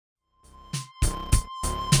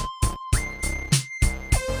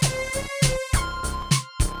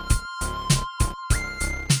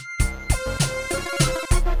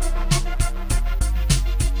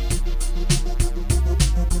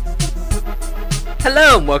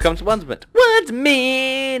Hello and welcome to Wonderment.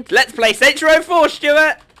 Wonderment! Let's play Saints Row 4,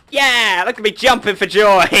 Stuart! Yeah, look at me jumping for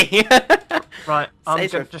joy! Right, I'm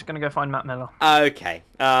just going to go find Matt Miller. Okay,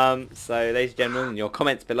 so ladies and gentlemen, in your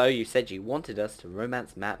comments below you said you wanted us to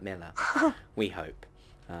romance Matt Miller. We hope.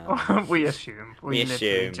 We assume. We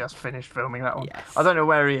literally assume. just finished filming that one. Yes. I don't know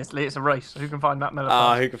where he is, Lee. It's a race. Who can find Matt Miller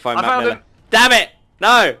first? Who can find I Matt found Miller? him. Damn it!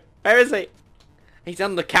 No! Where is he? He's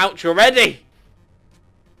on the couch already!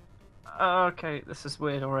 Okay, this is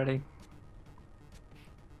weird already.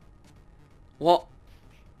 What?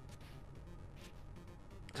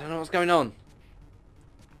 I don't know what's going on.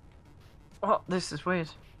 What? This is weird.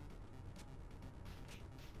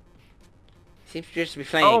 Seems to just be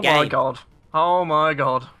playing a game. Oh my god. Oh my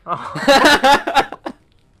god.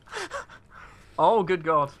 Oh good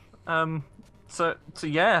god. So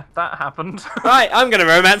yeah, that happened. Right, I'm gonna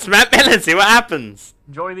romance Matt Miller and see what happens.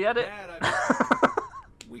 Enjoy the edit.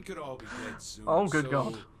 We could all be dead soon. Oh good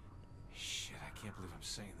god. Shit, I can't believe I'm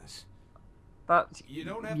saying this. That. You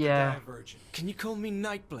don't have Yeah. to die virgin. Can you call me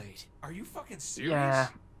Nightblade? Are you fucking serious? Yeah.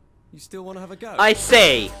 You still want to have a go? I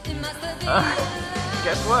see.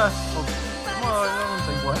 Gets worse. Well, I don't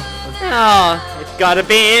think worse. Oh, it's gotta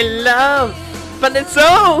be in love, but it's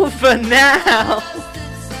over now.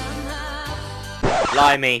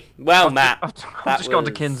 Blimey. Well, Matt, I've just gone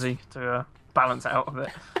to Kinsey to balance it out a bit.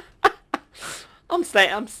 I'm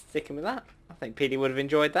sticking with that. I think PD would have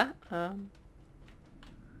enjoyed that.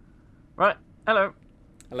 Right. Hello.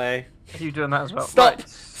 Hello. Are you doing that as well? Stop! Right,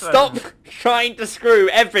 so Stop trying to screw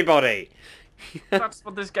everybody. That's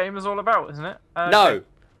what this game is all about, isn't it? No,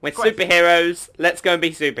 we're Great. superheroes. Let's go and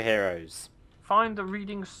be superheroes. Find the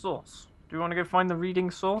reading source. Do you want to go find the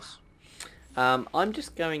reading source? I'm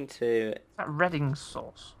just going to. That reading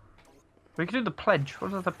source. We could do the pledge.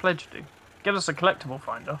 What does the pledge do? Get us a collectible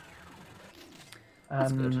finder.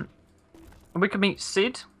 That's good. And we could meet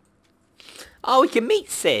Sid. Oh, we can meet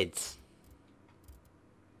Sid.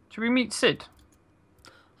 Should we meet Sid?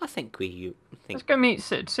 I think we. Let's go meet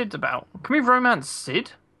Sid. Sid's about. Can we romance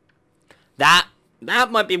Sid? That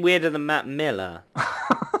might be weirder than Matt Miller.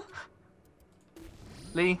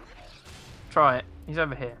 Lee, try it. He's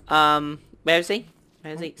over here. Where is he?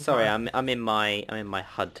 Where is he? Sorry, I'm in my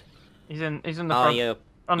HUD. He's in the Oh, front. you're.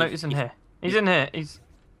 Oh no, he's in here. He's in here. He's.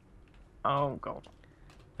 Oh god.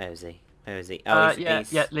 Where is he? Where is he? Oh, yeah,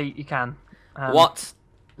 Lee, you can. What?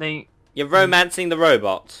 Lee. You're romancing the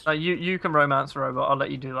robot. You can romance a robot. I'll let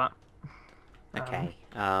you do that. Okay.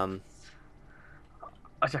 I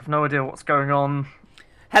have no idea what's going on.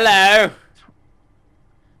 Hello. Are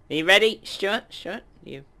you ready, Stuart? Stuart,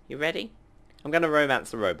 you ready? I'm gonna romance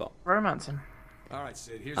the robot. Romance him. All right,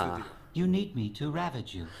 Sid. Here's the deal. You need me to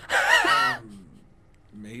ravage you.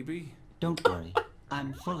 Maybe. Don't worry.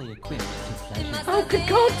 I'm fully equipped to pleasure. Oh, good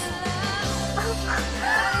God!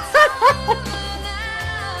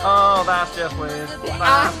 Oh, that's just weird.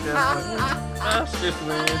 That's just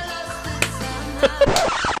weird.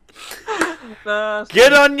 That's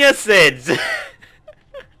Good on you, Sid.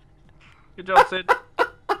 Good job, Sid.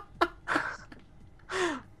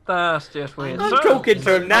 That's just weird. I'm talking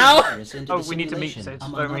to him now. Oh, we need to meet Sid,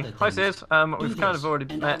 don't we? Hi, Sid. We've kind of already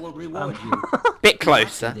and met. I will reward you. Bit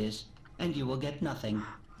closer. This, and you will get nothing.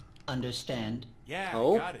 Understand? Yeah,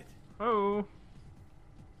 Oh. I got it. Oh.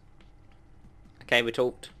 Okay, we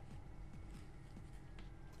talked.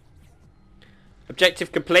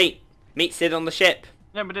 Objective complete. Meet Sid on the ship.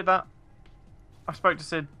 Yeah, we did that. I spoke to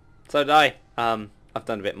Sid. So did I. I've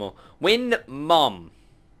done a bit more. Win Mom.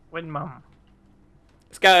 Win, Mum.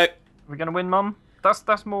 Let's go. Are we gonna win, Mum?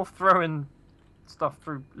 That's more throwing stuff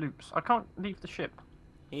through loops. I can't leave the ship.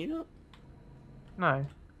 Can you not? No.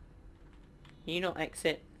 Can you not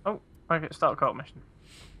exit? Oh, okay. Start a co-op mission.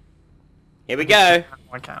 Here we go.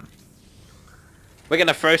 I can. We're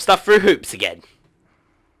gonna throw stuff through hoops again.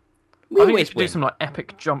 We I think we always should do win. some like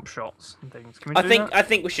epic jump shots and things. Can we do that? I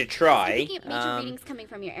think we should try. Picking up major readings coming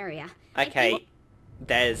from your area. Okay.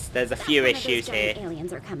 There's a few One of those issues giant here.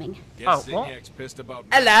 Aliens are coming. Guess Oh, what? Sidniak's pissed about me.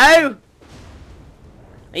 Hello.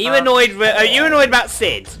 Are you annoyed? Are you annoyed about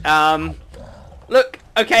Sid? Look.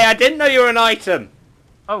 Okay, I didn't know you were an item.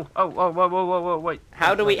 Oh, whoa, wait.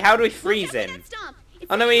 How do we freeze Look out for him? that stomp. It's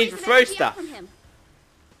Oh, no, gonna we need freeze to the throw energy out stuff. from him.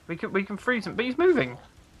 We can freeze him, but he's moving.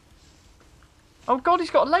 Oh god, he's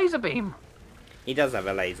got a laser beam. He does have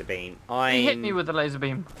a laser beam. He hit me with the laser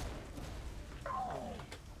beam.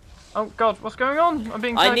 Oh god, what's going on? I'm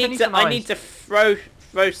being I need telekinetised. to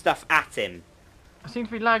throw stuff at him. I seem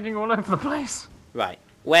to be lagging all over the place. Right.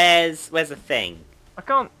 Where's the thing? I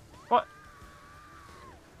can't. What?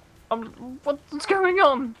 What's going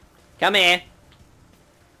on? Come here.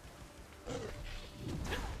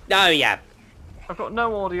 Oh yeah. I've got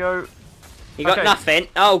no audio. You got Okay. nothing?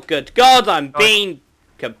 Oh, good God, I'm being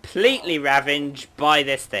completely ravaged by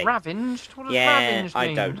this thing. Ravaged? What does Yeah, ravaged mean?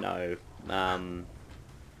 I don't know.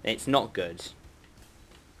 It's not good.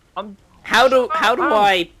 I'm... How do Ow.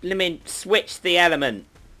 I switch the element?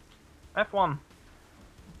 F1.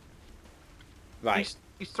 Right.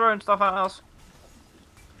 He's throwing stuff at us.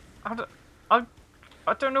 I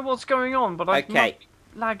don't know what's going on, but I Okay. might be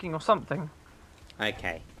lagging or something.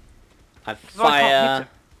 Okay. I 'Cause I can't hit fire.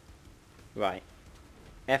 Right.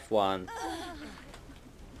 F1.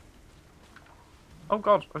 Oh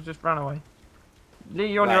god, I just ran away.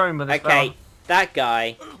 Lee, you're on Right. your own with this. Okay, fella. that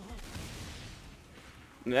guy.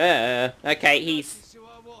 Okay, he's.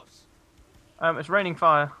 It's raining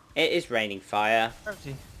fire. It is raining fire. Where is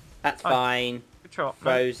he? That's Oh. fine. Good shot. No,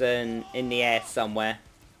 Frozen in the air somewhere.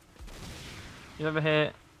 he's over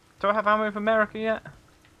here. Do I have ammo for America yet?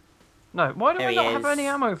 No. Why do There I he not have is. any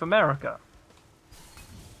ammo for America?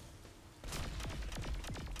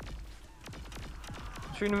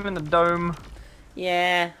 Shooting him in the dome.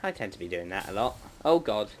 Yeah, I tend to be doing that a lot. Oh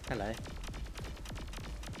God, hello.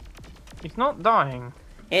 He's not dying.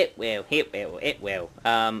 It will, it will, it will.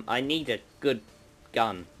 I need a good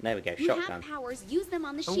gun. There we go, You shotgun. have powers. Use them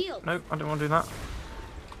on the Oh, shield. no, I don't want to do that.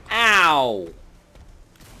 Ow!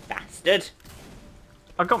 Bastard.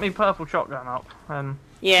 I got me purple shotgun up.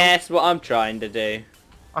 Yes, what I'm trying to do.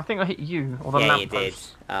 I think I hit you or the Yeah, you did.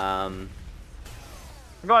 lamppost. I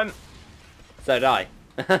I got him. So did I.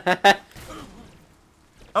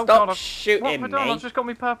 Oh Stop god, what shooting have I done? me. I've just got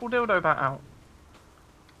me purple dildo bat out.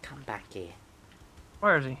 Come back here.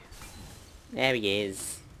 Where is he? There he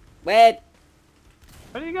is. Where?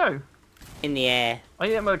 Where did he go? In the air. I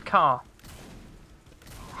hit him with a car.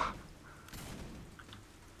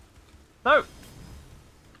 No!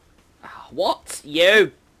 What?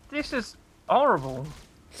 You? This is horrible.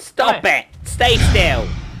 Stop it! Stay still!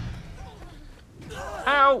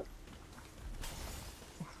 Ow!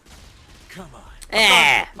 Come on.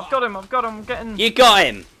 There! I've got him, I'm getting... You got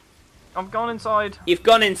him! I'm gone inside. You've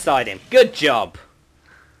gone inside him. Good job!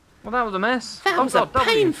 Well, that was a mess. That Oh was god, a W.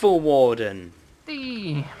 painful warden.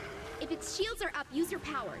 D. If its shields are up, use your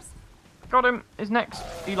powers. Got him. His neck's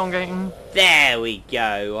elongating. There we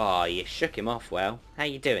go. Oh, you shook him off well. How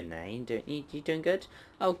you doing there? You doing good?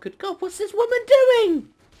 Oh, good God, what's this woman doing?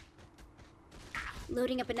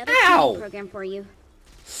 Loading up another Ow! training program for you.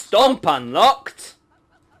 Stomp unlocked.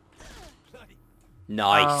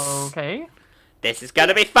 Nice. Okay. This is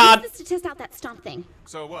gonna be fun. Use this to test out that stomp thing.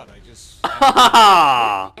 So what? I just...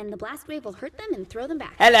 And the blast wave will hurt them and throw them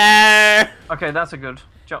back. Hello. Okay, that's a good.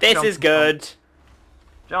 This Jump is and good. Stomp.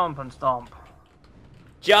 Jump and stomp.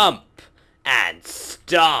 Jump and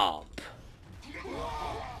stomp.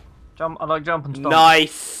 Jump. I like jump and stomp.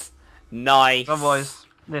 Nice. Nice. Otherwise,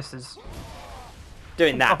 this is...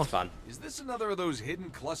 Doing that's God. fun. Is this another of those hidden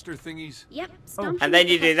cluster thingies? Yep. Stomp And then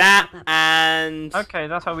you do that, and Okay,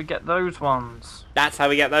 that's how we get those ones. that's how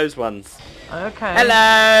we get those ones. Okay.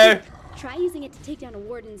 Hello. Try using it to take down a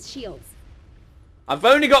warden's shields. I've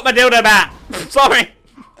only got my dildo bat. Sorry.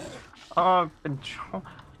 Oh, I've been...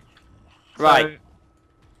 Right.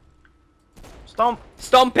 Stomp.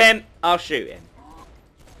 Stomp him. I'll shoot him.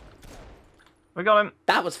 We got him.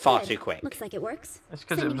 That was far Good. too quick. Looks like it works. It's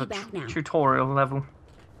because it Sending was you a back now. tutorial level.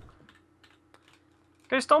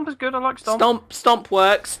 Okay, stomp is good. I like stomp. Stomp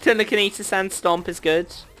works. Telekinesis and stomp is good.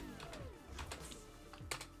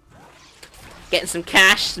 Getting some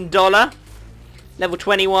cash, some dollar. Level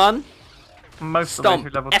 21. Most of Stomp, the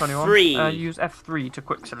way through level F3. 21. Use F3 to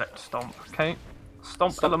quick select stomp. Okay.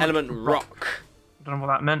 Stomp, Stomp element rock. I don't know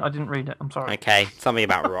what that meant. I didn't read it. I'm sorry. Okay, something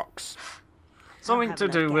about rocks. Something to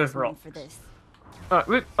do with rock.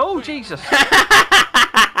 Oh Jesus!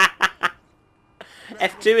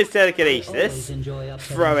 F2 is telekinesis. Always enjoy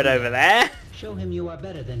upsetting Throw it Peter. over there. Show him you are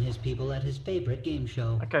better than his people at his favorite game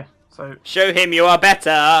show. Okay, so Show him you are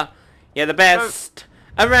better. You're the best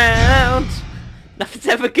around. Nothing's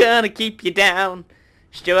ever gonna keep you down.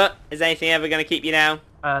 Stuart, is anything ever gonna keep you down?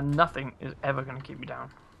 nothing is ever going to keep you down.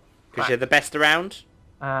 Because you're the best around?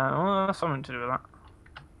 Well, that's something to do with that.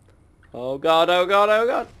 Oh God, oh God, oh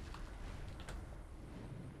God.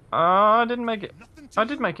 I didn't make it. I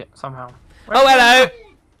did make it somehow. Oh, hello.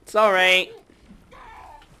 Sorry.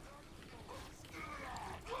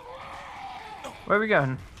 Where are we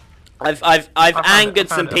going? I've found angered it,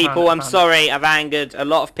 some I found people. it. I'm sorry. I've angered a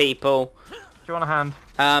lot of people. Do you want a hand?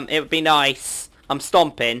 It would be nice. I'm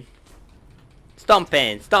stomping.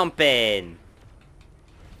 Stomping. Stomping.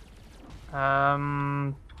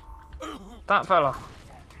 That fella.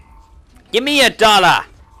 Give me $1.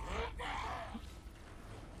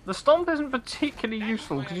 The stomp isn't particularly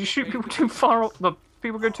useful because you shoot people too far. The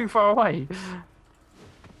people go too far away.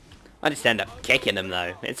 I just end up kicking them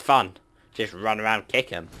though. It's fun. Just run around, kick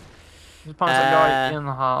them. Just punch that guy in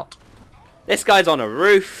the heart. This guy's on a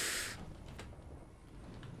roof.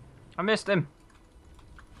 I missed him.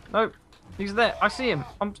 Nope, he's there. I see him.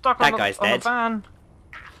 I'm stuck That on guy's the dead. van.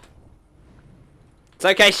 It's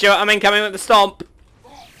okay, Stuart. I'm incoming with the stomp.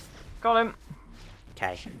 Got him.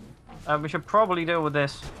 Okay. We should probably deal with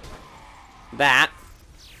this That.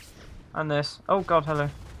 and this. Oh God, hello.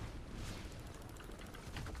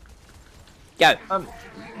 Go.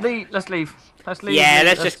 Lee, let's leave. Let's leave. Yeah, Lee.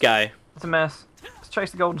 let's just go. It's a mess. Let's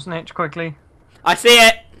chase the golden snitch quickly. I see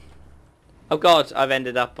it. Oh God, I've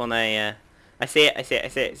ended up on a. I see it. I see it. I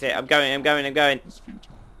see it. I see it. I'm going. I'm going. I'm going.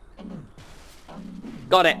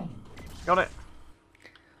 Got it. Got it.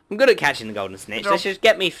 I'm good at catching the golden snitch. Let's just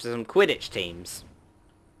get me for some Quidditch teams.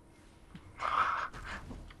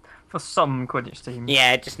 For some Quidditch teams.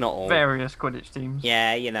 Yeah, just not all. Various Quidditch teams.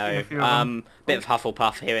 Yeah, you know, A few of them. bit of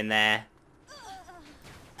Hufflepuff here and there.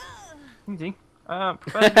 Easy.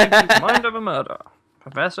 Professor Genki's mind over murder.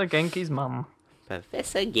 Professor Genki's mum.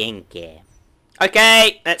 Professor Genki.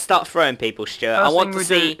 Okay, let's start throwing people, Stuart. I First want thing to we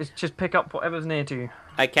see. do is just pick up whatever's near to you.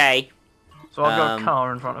 Okay. So I've got a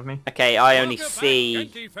car in front of me. Okay, I only see.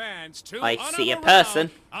 I see a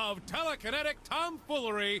person. Of telekinetic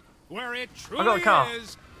tomfoolery, where it I got a car. truly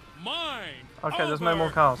is mind Okay, there's no over more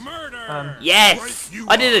cars. murder. Yes,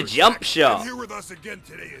 I did a jump shot. And here with us again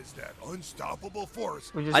today is that unstoppable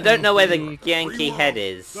force. We just I don't know where the need Genki head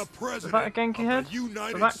is. The Is president that a Genki of head? the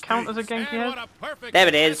United Does that count as a States. Genki head? There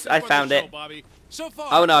it is, I found it.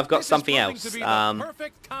 Oh, no, I've got something else.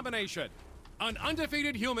 Perfect combination. An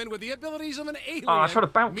undefeated human with the abilities of an alien, I tried to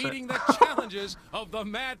bounce it. meeting the challenges of the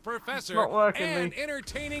mad professor, not working, and Lee.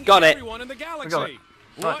 entertaining Got it. everyone in the galaxy. got it.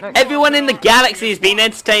 Right, What next. Everyone in the galaxy has been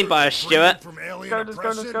entertained by us, Stuart. From alien Let's go, let's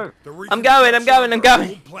go, let's go. oppression, the I'm going, I'm going, I'm reconstruction of our going.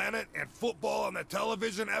 home planet and football on the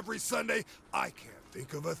television every Sunday. I can't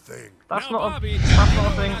think of a thing. That's Now, not a. Bobby, That's not a you know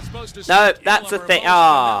thing. we're not supposed to No, speak that's ill a of thing. our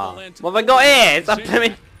Ah, most what have I got here? It's up to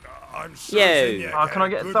me. I'm sure Yo. Zinyak Can I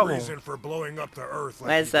had get a good double? reason for blowing up the Earth. Like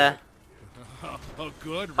Where's he the? A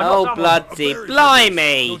good I got Oh double. bloody A very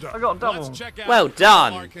blimey! good- I got a double. Let's check out Well how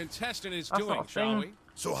done. our contestant is That's doing, not a shall thing. we?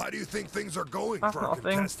 So how do you think things are going That's for not our a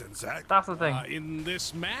thing. contestant, Zach? That's the thing. In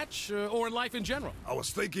this match, or in life in general? I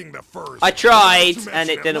was thinking the first. I tried, Not to and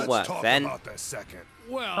it mention didn't let's work talk then. about the second.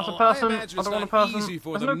 Well, That's a person. I imagine I it's don't want a not person. easy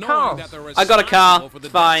for There's them no knowing cars. that they're I got a car. responsible for the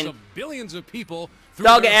It's fine. deaths of billions of people through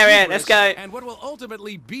Dog their area, hubris let's go. And what will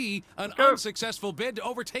ultimately be an go. unsuccessful bid to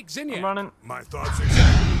overtake I'm Zinyak. running. My thoughts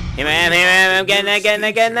exactly. Here I am, here I am, I'm getting there, getting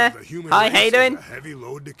there, getting there. The human Hi, race how you is doing? a heavy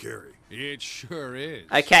load to carry. It sure is.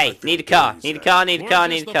 Okay, need a car, need a car, need a car,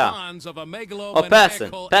 need a car. Oh,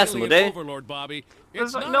 person will do. Overlord, Bobby.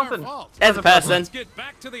 There's It's not nothing. our fault. There's a person. Let's get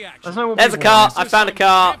back to the action. There's no more There's a people. car. This I is found a some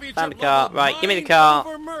car. championship Found a car. level Right, give me the mind car.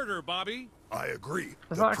 over murder, Bobby. I agree. Is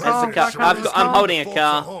The that a car? president There's a car. sure is I'm holding a folks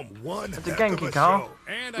car. at home. One It's a heck of Genki a car. show.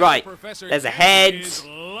 And Right, Professor there's a Genki head. is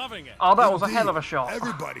loving it. Oh, that was a Indeed, hell of a shot.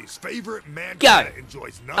 Everybody's favorite man Go.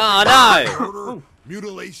 enjoys Oh, nothing no. but murder,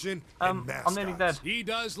 mutilation, and mascots. I'm nearly dead. He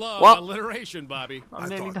does love What? alliteration, Bobby. I'm I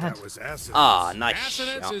nearly thought dead. that was assonance. Ah, nice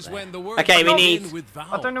Assonance shot is there. when the word Okay, we comes need. in with vowels.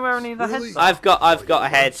 I don't know where any of the heads Really? are. I've got a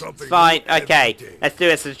head. It's fine. Okay, let's do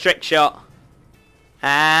this as a trick shot.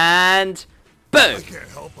 And boom. I can't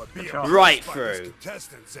help but be shot. impressed Right by through. this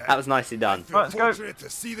contestant, Zach. That was nicely done. I feel Right, let's go. fortunate to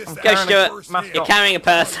see this Go, action Stuart. firsthand. You're carrying a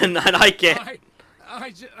person. I like it.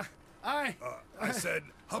 I said,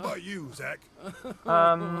 how about you, Zach?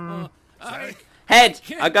 Zach, Head.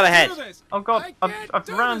 I got a head. Oh God, I've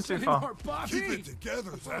ran too far. keep it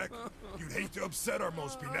together, Zach. You'd hate to upset our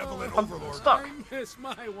most benevolent I'm overlord. stuck. I miss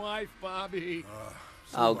my wife, Bobby.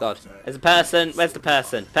 Oh god. There's a person. Where's the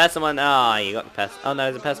person? Person one. Ah, you got the person. Oh no,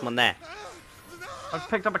 there's a person one there. I've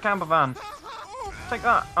picked up a camper van. Take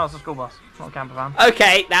that. Oh, it's a school bus, not a camper van.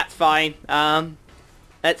 Okay, that's fine.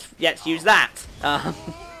 Let's use that.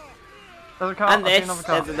 There's a car. And I see this. another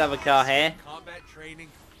car. There's another car here. Combat training.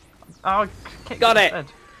 Oh, I kicked Got it. it.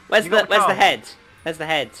 instead. Where's You the got a Where's the car. head? There's the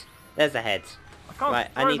head. There's the head. I can't Right,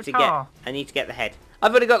 I throw need the to car. get. I need to get the head. I've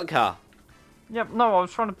already got the car. Yep. No, I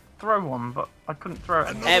was trying to throw one, but I couldn't throw it.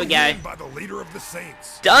 Another There we go. win by the leader of the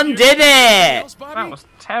Saints. Done did it! Else, Bobby? That was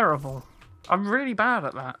terrible. I'm really bad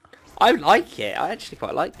at that. I like it. I actually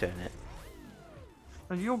quite like doing it.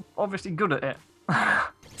 And you're obviously good at it.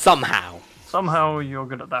 Somehow. Somehow you're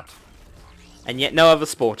good at that. And yet no other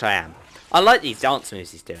sport I am. I like these dance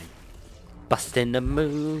moves he's doing. Busting a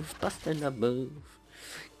move, busting a move.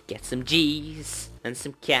 Get some G's and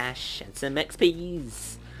some cash and some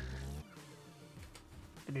XP's.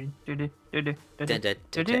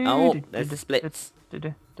 Oh, there's the splits.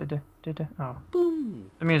 Oh,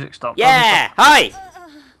 Boom. the music stopped. Yeah! Hi!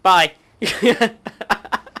 Bye. There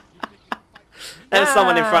was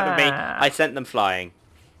someone in front of me. I sent them flying.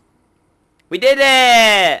 We did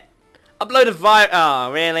it! Upload a virus.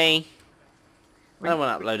 Oh, really? I don't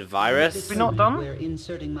want to upload a virus. We're not done? Where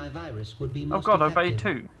inserting my virus would be Oh most god, I obeyed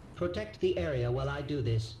effective. too. Protect the area while I do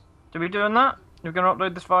this. Are we doing that? You're going to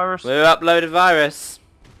upload this virus? We'll upload a virus.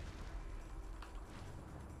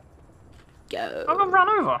 Go. I got run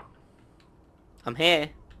over. I'm here.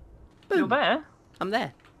 You're there? I'm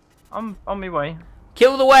there. I'm on my way.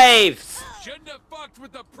 Kill the waves! Shouldn't have fucked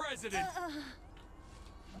with the president.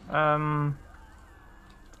 I'll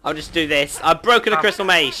just do this. I've broken a crystal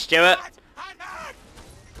maze, Stuart.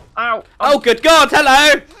 Ow! Oh, good God,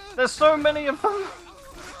 hello! There's so many of them.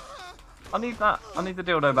 I need that. I need the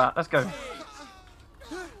dildo back. Let's go.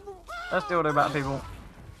 Let's dildo back, people.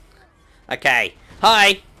 Okay.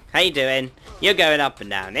 Hi. How you doing? You're going up and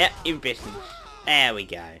down. Yep, you've been... There we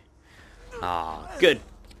go. Ah, good.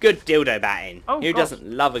 Good dildo batting. Oh, Who God. doesn't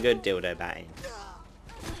love a good dildo batting?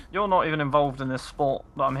 You're not even involved in this sport,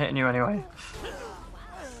 but I'm hitting you anyway. Do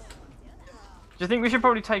you think we should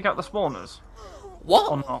probably take out the spawners?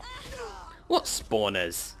 What? Or not? What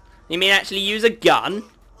spawners? You mean actually use a gun?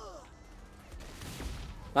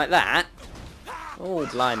 Like that? Oh,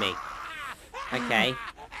 blimey. Okay.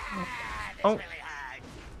 Oh.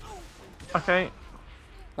 Okay.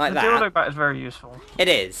 Like the that. dildo bat is very useful. It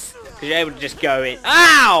is. Because you're able to just go in.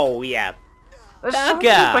 Ow! Yeah. There's so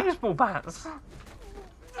Bugger. many baseball bats.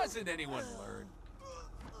 Doesn't anyone learn?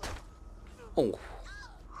 Oh.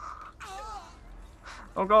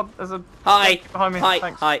 Oh god, there's a... Hi. Behind me. Hi.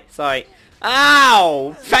 Thanks. Hi. Sorry.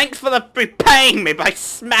 Ow! Thanks for repaying me by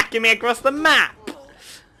smacking me across the map.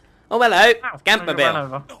 Oh, hello. Ow, I got ran Scamperbill.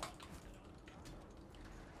 over.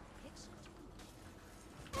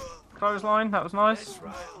 Clothesline, that was nice.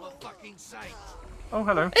 Oh,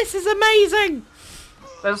 hello. This is amazing.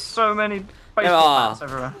 There's so many There baseball are. bats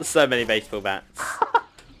everywhere. There's so many baseball bats.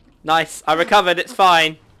 Nice. I recovered. It's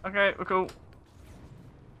fine. Okay, we're cool.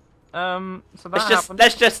 So that happened.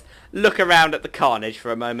 Let's just look around at the carnage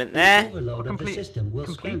for a moment there. Overload of the system will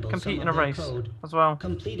scramble compete some in of a their race code. as well.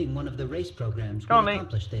 Completing one of the race programs Go will on, Lee.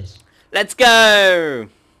 accomplish this. Let's go.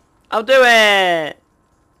 I'll do it.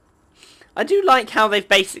 I do like how they've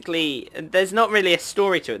basically... There's not really a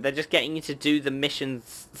story to it. They're just getting you to do the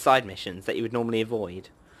missions, side missions that you would normally avoid.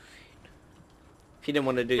 If you didn't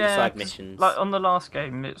want to do the side 'cause, missions. like on the last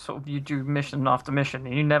game, it's sort of you do mission after mission,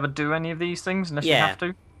 and you never do any of these things unless you Yeah. have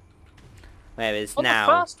to. Whereas On now...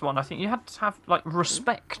 the first one, I think you had to have like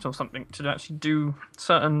respect or something to actually do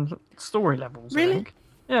certain story levels. Really? I think.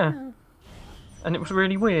 Yeah. And it was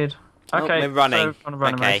really weird. Oh, Okay, we're running. So, I'm gonna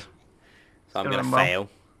run a Okay. race. So I'm Still going to going well. fail.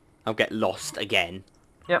 I'll get lost again.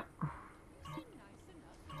 Yep.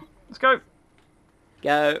 Let's go.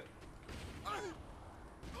 Go.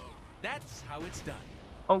 That's how it's done.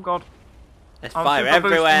 Oh god. There's I'm fire super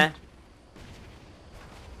everywhere. boosting.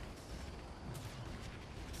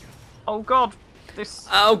 Oh god. This.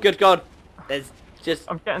 Oh, good God. There's just...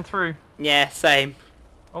 I'm getting through. Yeah, same.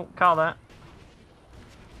 Oh, car that.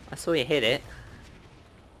 I saw you hit it.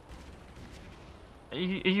 Are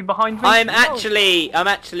you behind me? I'm No.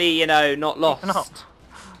 actually, you know, not Keeping up. lost.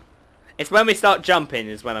 It's when we start jumping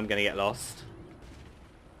is when I'm going to get lost.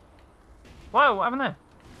 Whoa, what happened there?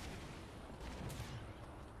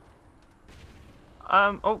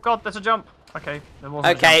 Oh god, there's a jump. Okay, there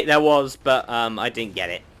wasn't. Okay, A jump. there was, but I didn't get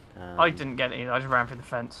it. I didn't get it either. I just ran through the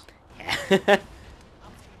fence. Yeah.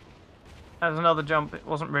 There's another jump. It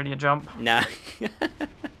wasn't really a jump. No.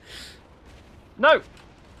 No!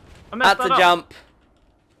 I messed That's that a up. jump.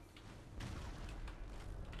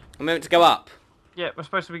 I'm meant to go up. Yeah, we're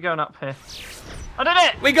supposed to be going up here. I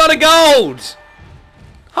did it! We got a gold!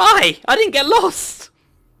 Hi! I didn't get lost!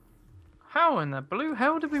 How in the blue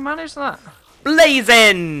hell did we manage that?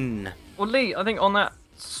 Blazing! Well, Lee, I think on that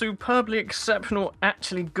superbly exceptional,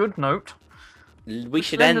 actually good note, We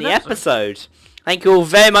should the end end the of the episode. Thank you all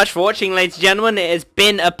very much for watching, ladies and gentlemen. It has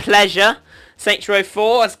been a pleasure. Saints Row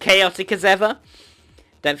 4, as chaotic as ever.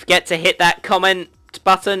 Don't forget to hit that comment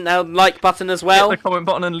button, like button as well. hit the comment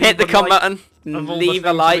button and leave Hit the a comment like button. of all the Leave a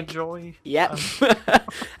things you like. enjoy. Yep.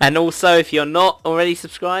 And also, if you're not already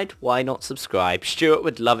subscribed, why not subscribe? Stuart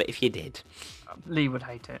would love it if you did. Lee would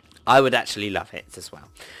hate it. I would actually love it as well.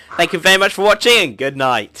 Thank you very much for watching, and good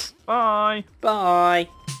night. Bye. Bye.